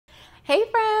Hey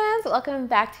friends, welcome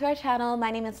back to our channel.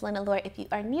 My name is Lynn Allure. If you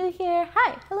are new here,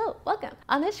 hi, hello, welcome.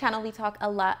 On this channel, we talk a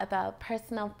lot about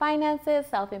personal finances,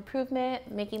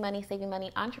 self-improvement, making money, saving money,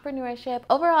 entrepreneurship,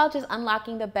 overall just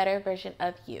unlocking the better version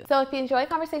of you. So if you enjoy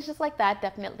conversations like that,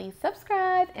 definitely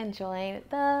subscribe and join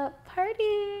the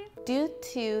party. Due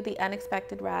to the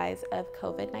unexpected rise of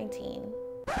COVID-19,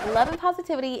 Love and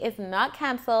Positivity is not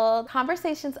canceled,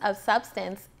 Conversations of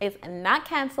Substance is not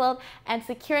canceled, and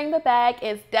Securing the Bag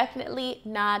is definitely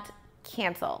not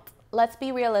canceled. Let's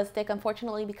be realistic.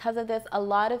 Unfortunately, because of this, a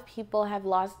lot of people have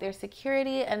lost their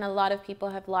security and a lot of people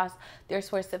have lost their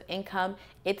source of income.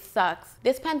 It sucks.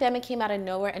 This pandemic came out of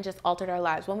nowhere and just altered our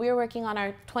lives. When we were working on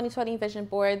our 2020 vision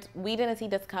boards, we didn't see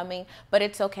this coming, but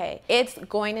it's okay. It's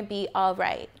going to be all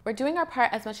right. We're doing our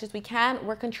part as much as we can.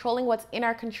 We're controlling what's in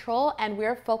our control and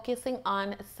we're focusing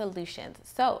on solutions.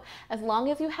 So as long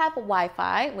as you have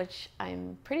Wi-Fi, which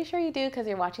I'm pretty sure you do because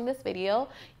you're watching this video,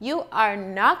 you are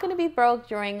not going to be broke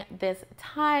during this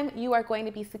time. You are going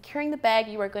to be securing the bag.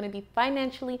 You are going to be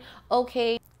financially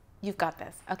okay. You've got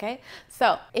this, okay?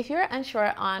 So if you're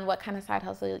unsure on what kind of side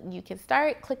hustle you can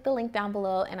start, click the link down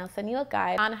below and I'll send you a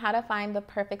guide on how to find the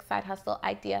perfect side hustle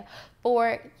idea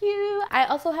for you. I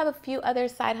also have a few other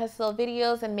side hustle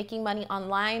videos and making money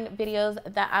online videos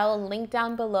that I'll link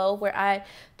down below where I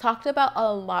talked about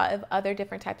a lot of other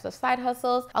different types of side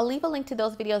hustles. I'll leave a link to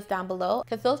those videos down below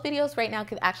because those videos right now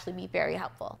could actually be very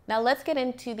helpful. Now let's get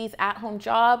into these at-home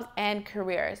jobs and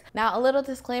careers. Now a little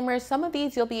disclaimer, some of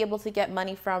these you'll be able to get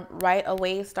money from right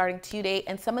away starting today,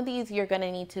 and some of these you're going to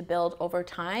need to build over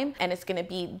time and it's going to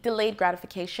be delayed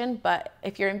gratification. But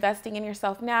if you're investing in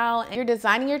yourself now and you're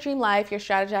designing your dream life, you're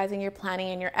strategizing, you're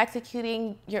planning, and you're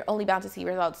executing, you're only bound to see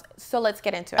results. So let's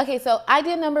get into it. Okay, so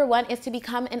idea number one is to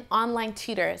become an online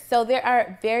tutor. So there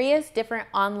are various different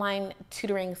online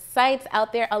tutoring sites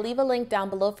out there. I'll leave a link down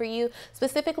below for you.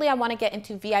 Specifically, I want to get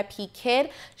into VIP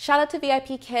Kid. Shout out to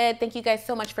VIP Kid. Thank you guys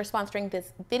so much for sponsoring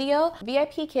this video.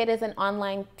 VIP Kid is an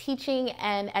online teaching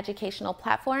and educational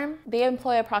platform. They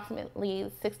employ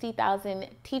approximately 60,000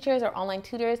 teachers or online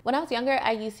tutors. When I was younger,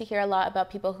 I used to hear a lot about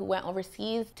people who went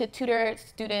overseas to tutor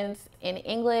students in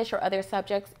English or other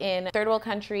subjects in third world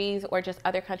countries or just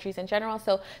other countries in general.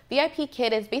 So VIP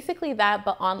Kid is basically that,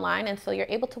 but online. And so you're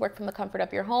able to work from the comfort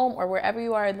of your home or wherever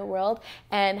you are in the world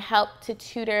and help to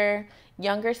tutor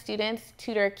younger students,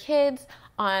 tutor kids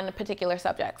on particular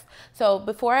subjects. So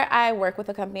before I work with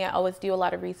a company, I always do a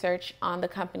lot of research on the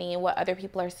company and what other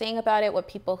people are saying about it, what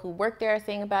people who work there are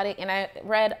saying about it. And I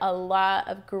read a lot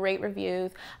of great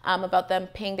reviews about them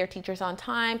paying their teachers on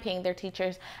time, paying their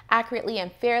teachers accurately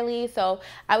and fairly. So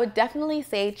I would definitely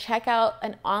say check out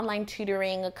an online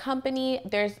tutoring company.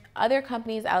 There's other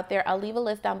companies out there. I'll leave a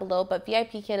list down below, but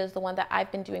VIP Kid is the one that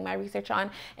I've been doing my research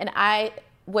on, and I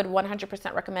would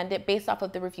 100% recommend it based off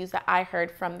of the reviews that I heard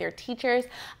from their teachers.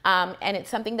 And it's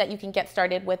something that you can get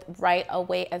started with right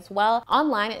away as well.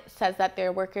 Online, it says that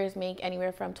their workers make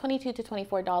anywhere from $22 to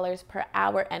 $24 per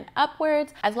hour and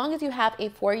upwards, as long as you have a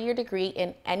 4-year degree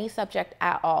in any subject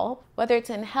at all, whether it's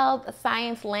in health,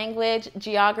 science, language,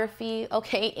 geography,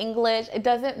 okay, English, it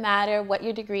doesn't matter what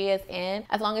your degree is in,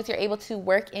 as long as you're able to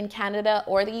work in Canada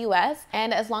or the US,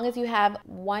 and as long as you have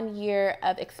 1 year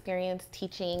of experience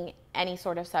teaching any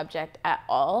sort of subject at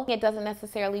all. It doesn't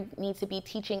necessarily need to be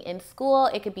teaching in school.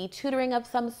 It could be tutoring of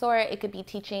some sort. It could be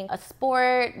teaching a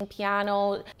sport,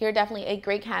 piano. You're definitely a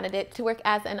great candidate to work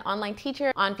as an online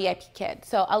teacher on VIP Kid.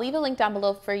 So I'll leave a link down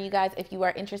below for you guys if you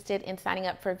are interested in signing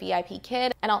up for VIP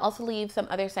Kid. And I'll also leave some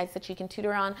other sites that you can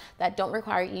tutor on that don't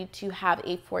require you to have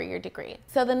a 4-year degree.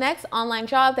 So the next online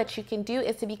job that you can do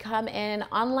is to become an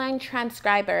online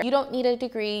transcriber. You don't need a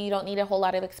degree. You don't need a whole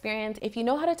lot of experience. If you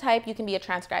know how to type, you can be a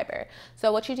transcriber.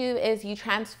 So what you do is you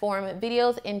transform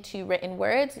videos into written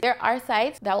words. There are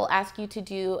sites that will ask you to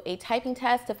do a typing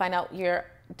test to find out your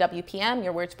WPM,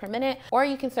 your words per minute, or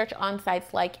you can search on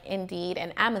sites like Indeed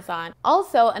and Amazon.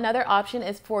 Also, another option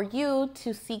is for you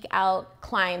to seek out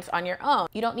clients on your own.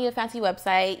 You don't need a fancy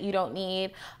website. You don't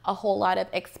need a whole lot of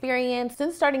experience.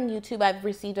 Since starting YouTube, I've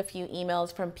received a few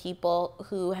emails from people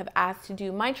who have asked to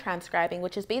do my transcribing,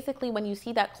 which is basically when you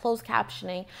see that closed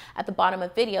captioning at the bottom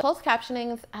of video. Closed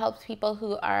captioning helps people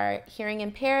who are hearing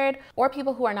impaired or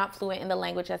people who are not fluent in the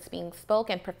language that's being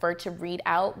spoken and prefer to read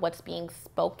out what's being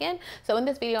spoken. So in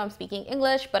this video, I'm speaking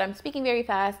English, but I'm speaking very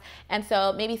fast. And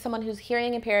so maybe someone who's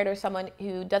hearing impaired or someone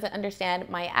who doesn't understand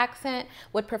my accent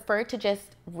would prefer to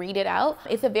just read it out.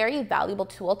 It's a very valuable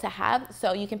tool to have.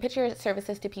 So you can pitch your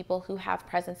services to people who have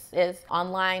presences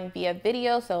online via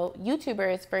video, so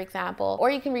YouTubers, for example, or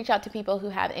you can reach out to people who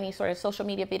have any sort of social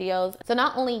media videos. So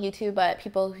not only YouTube, but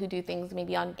people who do things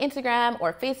maybe on Instagram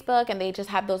or Facebook, and they just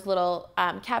have those little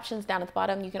captions down at the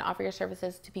bottom. You can offer your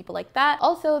services to people like that.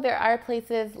 Also, there are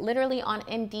places literally on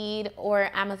Indeed or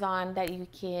Amazon that you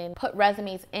can put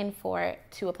resumes in for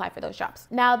to apply for those jobs.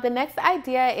 Now, the next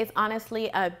idea is honestly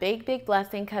a big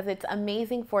blessing because it's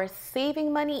amazing for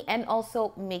saving money and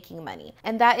also making money.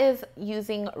 And that is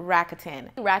using Rakuten.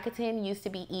 Rakuten used to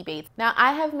be Ebates. Now,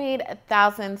 I have made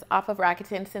thousands off of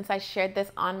Rakuten since I shared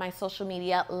this on my social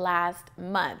media last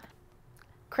month.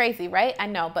 Crazy, right? I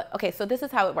know, but okay, so this is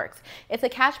how it works. It's a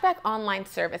cashback online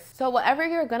service. So whatever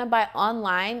you're gonna buy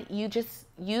online, you just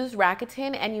use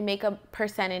Rakuten and you make a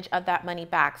percentage of that money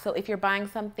back. So if you're buying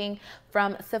something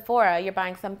from Sephora, you're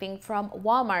buying something from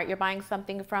Walmart, you're buying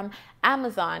something from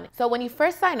Amazon. So when you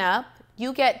first sign up,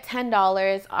 you get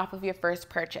 $10 off of your first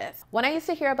purchase. When I used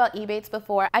to hear about Ebates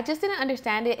before, I just didn't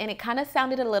understand it and it kind of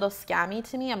sounded a little scammy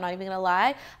to me. I'm not even gonna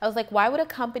lie. I was like, why would a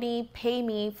company pay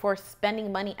me for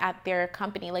spending money at their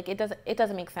company? Like it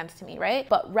doesn't make sense to me, right?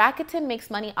 But Rakuten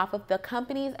makes money off of the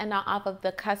companies and not off of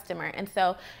the customer. And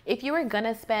so if you were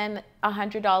gonna spend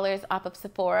 $100 off of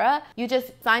Sephora, you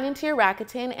just sign into your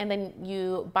Rakuten and then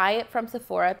you buy it from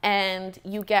Sephora and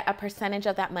you get a percentage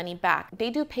of that money back. They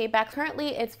do payback.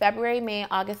 Currently, it's February, May,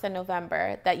 August, and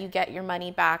November that you get your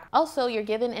money back. Also, you're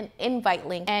given an invite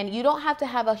link, and you don't have to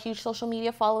have a huge social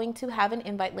media following to have an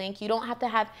invite link. You don't have to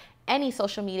have any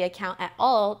social media account at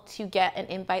all to get an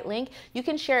invite link. You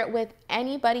can share it with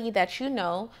anybody that you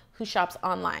know who shops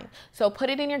online. So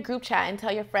put it in your group chat and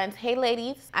tell your friends, hey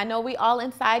ladies, I know we all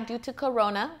inside due to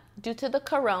Rona,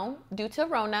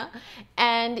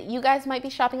 and you guys might be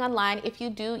shopping online. If you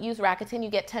do use Rakuten,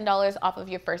 you get $10 off of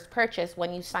your first purchase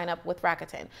when you sign up with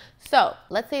Rakuten. So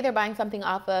let's say they're buying something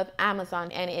off of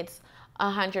Amazon and it's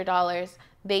 $100.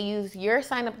 They use your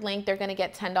sign up link, they're gonna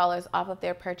get $10 off of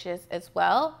their purchase as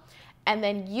well. And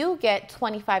then you get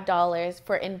 $25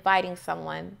 for inviting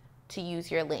someone to use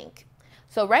your link.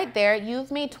 So right there, you've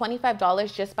made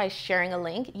 $25 just by sharing a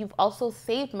link. You've also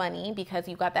saved money because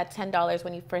you got that $10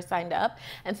 when you first signed up.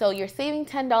 And so you're saving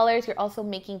 $10, you're also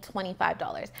making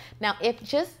 $25. Now, if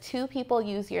just 2 people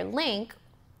use your link,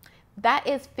 that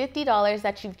is $50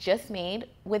 that you've just made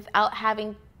without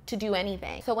having to do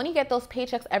anything. So when you get those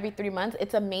paychecks every 3 months,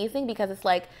 it's amazing because it's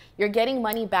like you're getting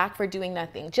money back for doing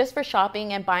nothing, just for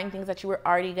shopping and buying things that you were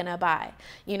already gonna buy.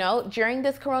 You know, during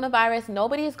this coronavirus,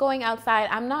 nobody's going outside.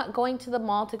 I'm not going to the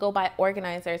mall to go buy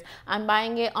organizers. I'm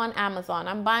buying it on Amazon.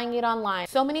 I'm buying it online.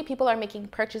 So many people are making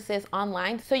purchases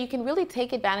online. So you can really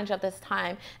take advantage of this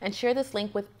time and share this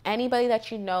link with anybody that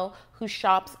you know who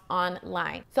shops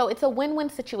online. So it's a win-win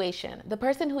situation. The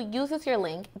person who uses your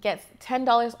link gets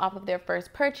 $10 off of their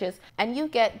first purchase, and you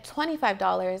get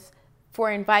 $25 for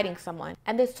inviting someone.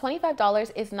 And this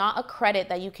 $25 is not a credit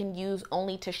that you can use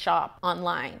only to shop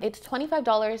online. It's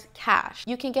 $25 cash.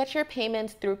 You can get your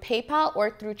payments through PayPal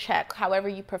or through check, however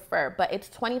you prefer, but it's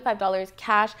 $25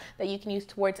 cash that you can use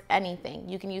towards anything.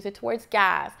 You can use it towards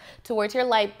gas, towards your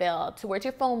light bill, towards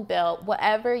your phone bill,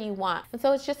 whatever you want. And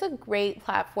so it's just a great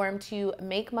platform to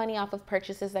make money off of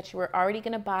purchases that you were already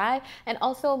gonna buy, and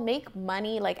also make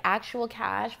money, like actual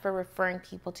cash, for referring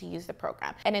people to use the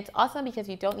program. And it's awesome because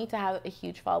you don't need to have a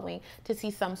huge following to see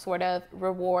some sort of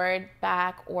reward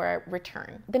back or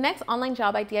return. The next online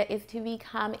job idea is to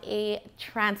become a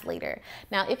translator.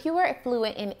 Now, if you are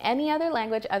fluent in any other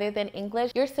language other than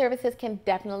English, your services can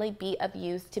definitely be of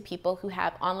use to people who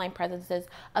have online presences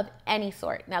of any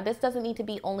sort. Now, this doesn't need to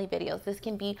be only videos. This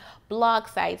can be blog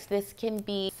sites. This can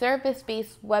be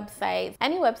service-based websites.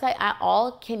 Any website at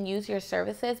all can use your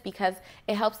services because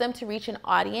it helps them to reach an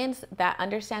audience that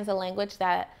understands a language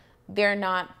that they're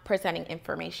not presenting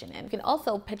information in. You can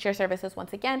also pitch your services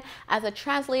once again as a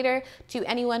translator to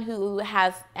anyone who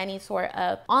has any sort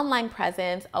of online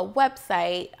presence, a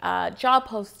website, job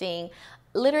posting,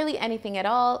 literally anything at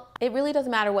all. It really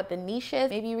doesn't matter what the niche is.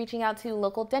 Maybe reaching out to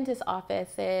local dentist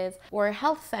offices or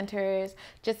health centers,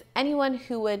 just anyone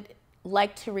who would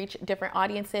like to reach different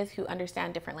audiences who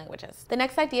understand different languages. The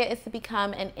next idea is to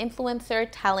become an influencer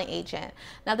talent agent.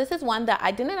 Now, this is one that I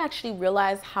didn't actually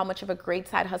realize how much of a great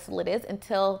side hustle it is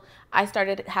until I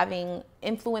started having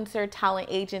influencer talent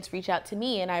agents reach out to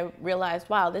me, and I realized,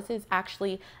 wow, this is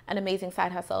actually an amazing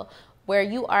side hustle. where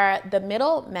you are the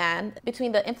middleman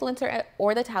between the influencer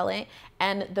or the talent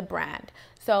and the brand.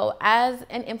 So as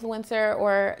an influencer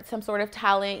or some sort of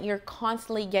talent, you're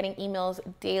constantly getting emails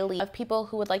daily of people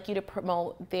who would like you to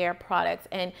promote their products,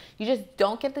 and you just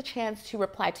don't get the chance to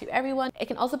reply to everyone. It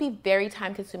can also be very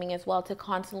time consuming as well to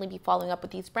constantly be following up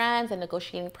with these brands and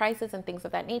negotiating prices and things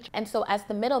of that nature. And so as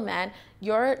the middleman,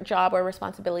 your job or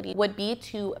responsibility would be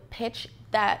to pitch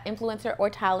that influencer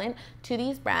or talent to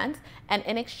these brands, and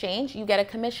in exchange, you get a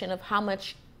commission of how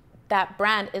much that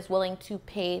brand is willing to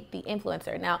pay the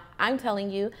influencer. Now, I'm telling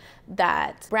you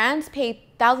that brands pay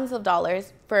thousands of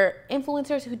dollars for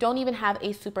influencers who don't even have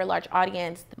a super large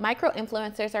audience. Micro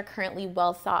influencers are currently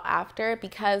well sought after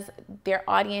because their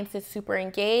audience is super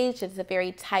engaged. It's a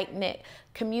very tight-knit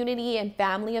community and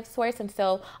family of sorts. And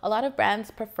so a lot of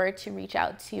brands prefer to reach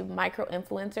out to micro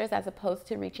influencers as opposed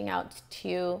to reaching out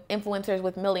to influencers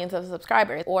with millions of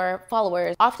subscribers or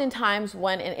followers. Oftentimes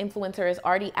when an influencer is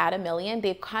already at 1 million,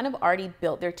 they've kind of already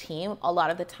built their team a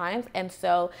lot of the times. And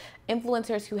so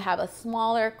influencers who have a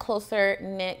smaller, closer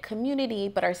knit community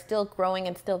but are still growing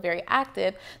and still very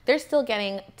active, they're still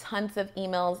getting tons of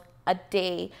emails a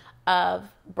day of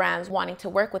brands wanting to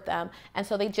work with them. And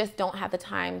so they just don't have the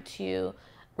time to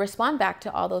respond back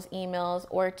to all those emails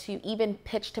or to even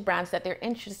pitch to brands that they're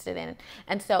interested in.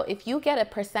 And so if you get a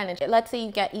percentage, let's say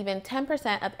you get even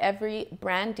 10% of every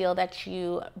brand deal that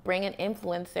you bring an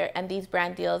influencer, and these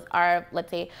brand deals are,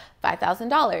 let's say,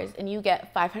 $5,000, and you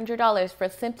get $500 for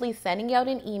simply sending out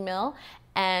an email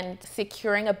and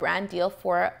securing a brand deal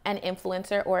for an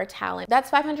influencer or a talent.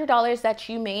 That's $500 that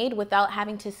you made without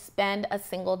having to spend a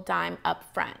single dime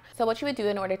up front. So what you would do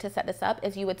in order to set this up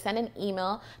is you would send an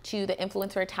email to the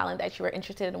influencer or talent that you were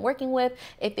interested in working with.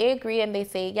 If they agree and they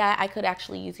say, yeah, I could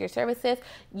actually use your services,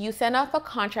 you send off a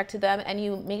contract to them and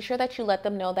you make sure that you let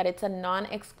them know that it's a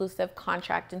non-exclusive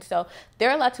contract. And so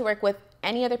they're allowed to work with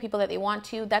any other people that they want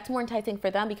to. That's more enticing for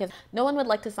them because no one would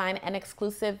like to sign an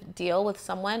exclusive deal with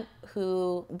someone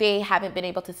who they haven't been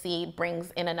able to see brings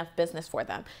in enough business for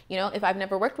them. You know, if I've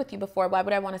never worked with you before, why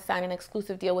would I want to sign an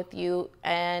exclusive deal with you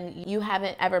and you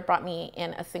haven't ever brought me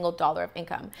in a single dollar of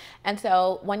income? And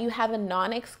so when you have a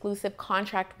non-exclusive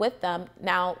contract with them,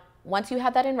 now once you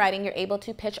have that in writing, you're able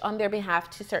to pitch on their behalf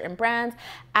to certain brands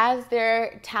as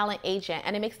their talent agent,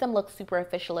 and it makes them look super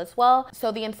official as well.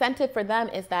 So the incentive for them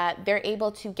is that they're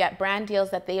able to get brand deals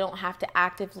that they don't have to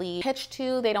actively pitch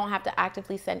to, they don't have to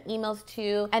actively send emails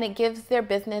to, and it gives their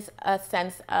business a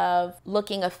sense of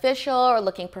looking official or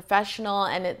looking professional,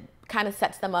 and it kind of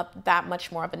sets them up that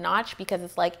much more of a notch because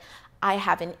it's like, I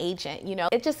have an agent, you know?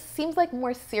 It just seems like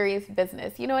more serious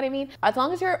business, you know what I mean? As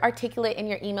long as you're articulate in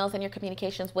your emails and your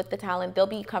communications with the talent, they'll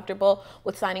be comfortable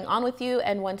with signing on with you.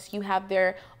 And once you have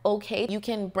their okay, you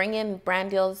can bring in brand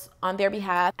deals on their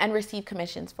behalf and receive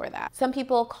commissions for that. Some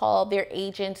people call their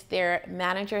agents their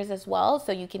managers as well.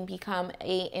 So you can become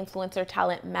a influencer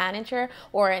talent manager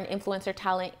or an influencer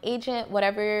talent agent,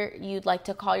 whatever you'd like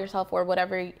to call yourself or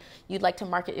whatever you'd like to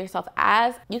market yourself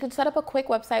as. You can set up a quick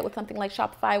website with something like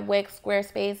Shopify, Wix,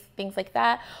 Squarespace, things like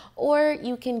that. Or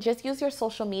you can just use your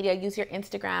social media, use your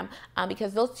Instagram,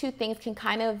 because those two things can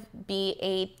kind of be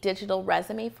a digital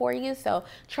resume for you. So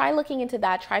try looking into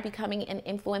that. Try becoming an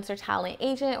influencer talent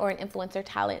agent or an influencer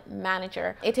talent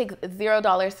manager. It takes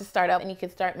 $0 to start out and you can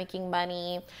start making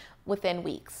money within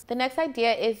weeks. The next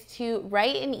idea is to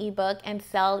write an ebook and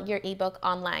sell your ebook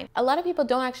online. A lot of people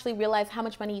don't actually realize how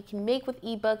much money you can make with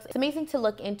ebooks. It's amazing to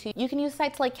look into. You can use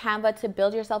sites like Canva to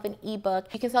build yourself an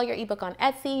ebook. You can sell your ebook on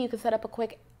Etsy. You can set up a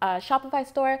quick Shopify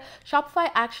store. Shopify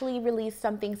actually released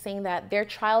something saying that their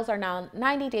trials are now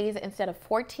 90 days instead of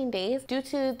 14 days due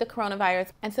to the coronavirus.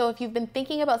 And so if you've been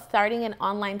thinking about starting an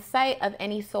online site of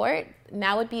any sort,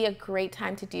 now would be a great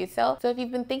time to do so. So if you've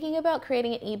been thinking about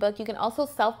creating an ebook, you can also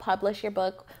self-publish your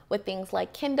book with things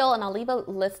like Kindle, and I'll leave a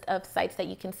list of sites that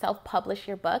you can self-publish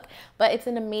your book, but it's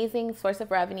an amazing source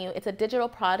of revenue. It's a digital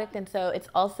product, and so it's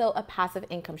also a passive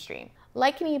income stream.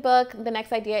 Like an ebook, the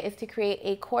next idea is to create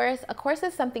a course. A course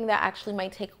is something that actually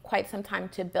might take quite some time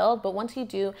to build, but once you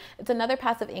do, it's another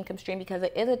passive income stream because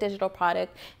it is a digital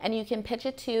product and you can pitch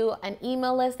it to an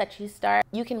email list that you start.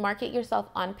 You can market yourself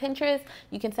on Pinterest.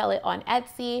 You can sell it on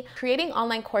Etsy. Creating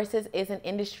online courses is an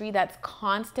industry that's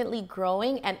constantly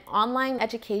growing, and online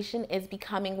education is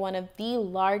becoming one of the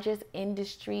largest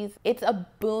industries. It's a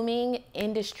booming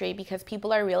industry because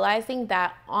people are realizing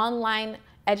that online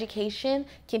education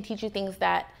can teach you things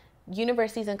that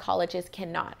universities and colleges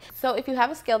cannot. So if you have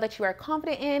a skill that you are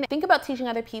confident in, think about teaching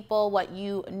other people what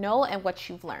you know and what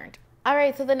you've learned. All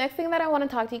right, so the next thing that I want to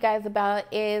talk to you guys about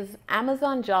is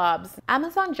Amazon Jobs.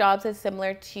 Amazon Jobs is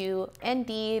similar to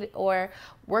Indeed or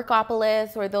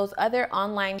Workopolis or those other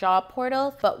online job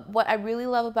portals, but what I really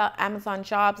love about Amazon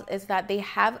Jobs is that they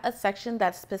have a section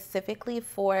that's specifically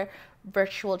for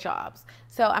virtual jobs.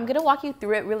 So I'm gonna walk you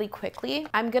through it really quickly.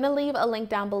 I'm gonna leave a link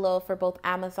down below for both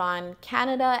Amazon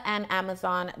Canada and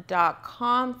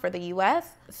Amazon.com for the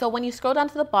US. So when you scroll down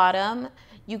to the bottom,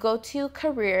 you go to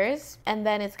careers, and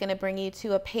then it's gonna bring you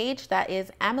to a page that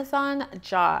is Amazon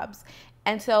Jobs.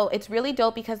 And so it's really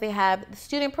dope because they have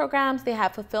student programs, they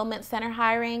have fulfillment center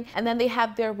hiring, and then they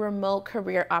have their remote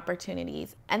career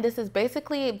opportunities. And this is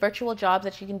basically virtual jobs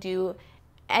that you can do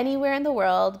anywhere in the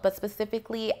world, but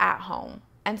specifically at home.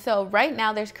 And so right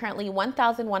now there's currently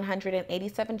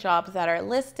 1,187 jobs that are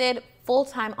listed,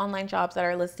 full-time online jobs that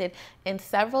are listed in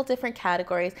several different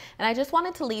categories. And I just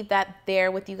wanted to leave that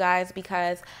there with you guys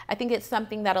because I think it's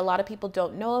something that a lot of people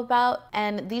don't know about.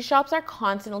 And these jobs are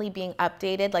constantly being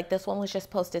updated. Like this one was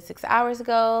just posted 6 hours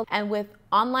ago. And with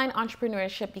online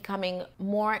entrepreneurship becoming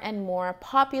more and more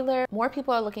popular, more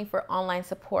people are looking for online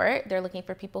support. They're looking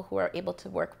for people who are able to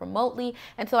work remotely.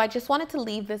 And so I just wanted to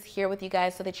leave this here with you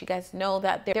guys so that you guys know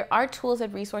that there are tools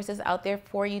and resources out there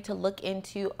for you to look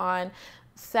into on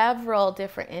several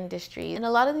different industries. And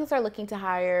a lot of these are looking to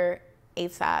hire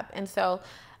ASAP. And so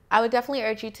I would definitely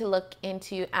urge you to look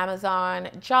into Amazon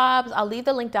Jobs. I'll leave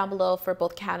the link down below for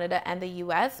both Canada and the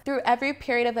US. Through every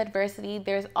period of adversity,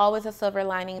 there's always a silver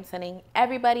lining. I'm sending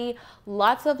everybody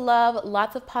lots of love,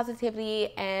 lots of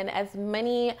positivity, and as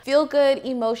many feel-good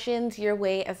emotions your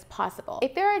way as possible.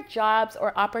 If there are jobs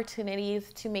or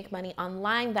opportunities to make money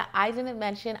online that I didn't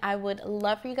mention, I would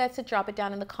love for you guys to drop it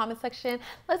down in the comment section.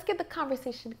 Let's get the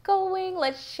conversation going.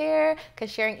 Let's share, because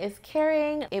sharing is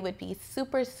caring. It would be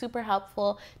super, super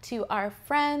helpful to our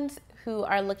friends who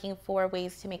are looking for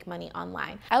ways to make money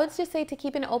online. I would just say to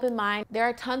keep an open mind. There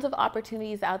are tons of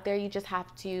opportunities out there. You just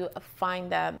have to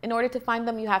find them. In order to find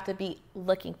them, you have to be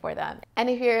looking for them. And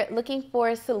if you're looking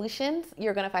for solutions,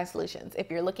 you're gonna find solutions.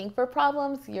 If you're looking for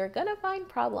problems, you're gonna find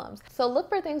problems. So look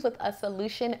for things with a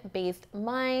solution-based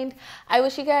mind. I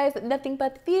wish you guys nothing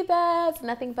but the best,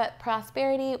 nothing but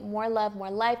prosperity, more love,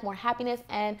 more life, more happiness,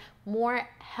 and more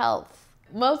health.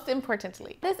 Most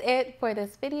importantly. That's it for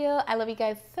this video. I love you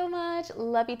guys so much.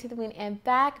 Love you to the moon and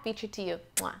back. Be true to you.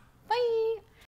 Mwah. Bye.